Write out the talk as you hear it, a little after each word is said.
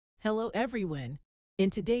Hello everyone.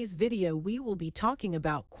 In today's video we will be talking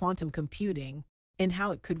about quantum computing and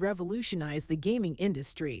how it could revolutionize the gaming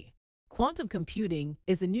industry. Quantum computing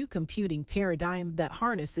is a new computing paradigm that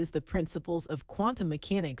harnesses the principles of quantum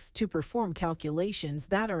mechanics to perform calculations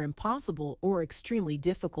that are impossible or extremely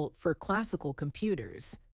difficult for classical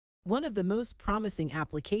computers. One of the most promising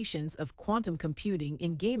applications of quantum computing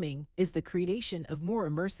in gaming is the creation of more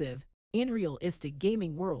immersive and realistic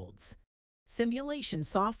gaming worlds. Simulation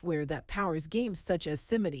software that powers games such as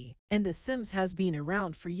SimCity and The Sims has been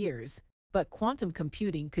around for years, but quantum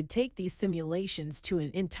computing could take these simulations to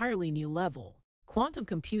an entirely new level. Quantum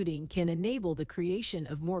computing can enable the creation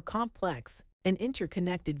of more complex and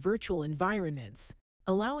interconnected virtual environments,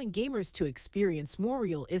 allowing gamers to experience more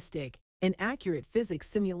realistic and accurate physics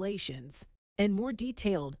simulations and more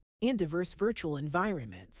detailed and diverse virtual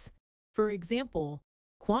environments. For example,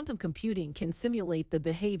 quantum computing can simulate the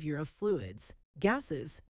behavior of fluids,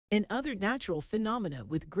 gases, and other natural phenomena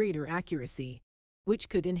with greater accuracy, which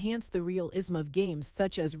could enhance the realism of games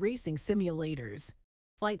such as racing simulators,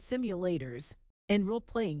 flight simulators, and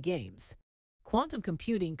role-playing games. Quantum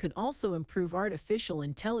computing could also improve artificial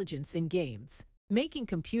intelligence in games, making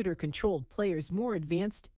computer-controlled players more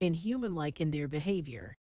advanced and human-like in their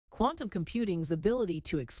behavior. Quantum computing's ability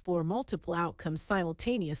to explore multiple outcomes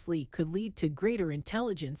simultaneously could lead to greater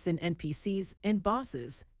intelligence in NPCs and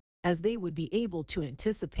bosses, as they would be able to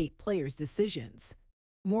anticipate players' decisions.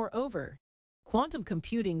 Moreover, quantum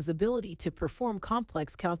computing's ability to perform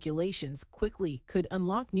complex calculations quickly could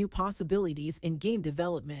unlock new possibilities in game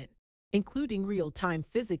development, including real-time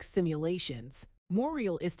physics simulations, more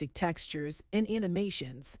realistic textures and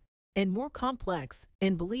animations, and more complex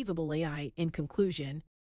and believable AI. In conclusion,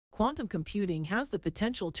 quantum computing has the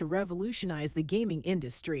potential to revolutionize the gaming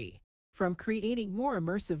industry. From creating more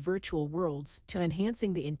immersive virtual worlds to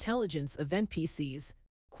enhancing the intelligence of NPCs,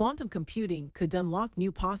 quantum computing could unlock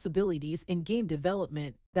new possibilities in game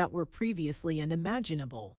development that were previously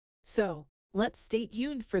unimaginable. So, let's stay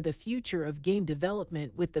tuned for the future of game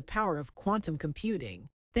development with the power of quantum computing.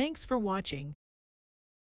 Thanks for watching.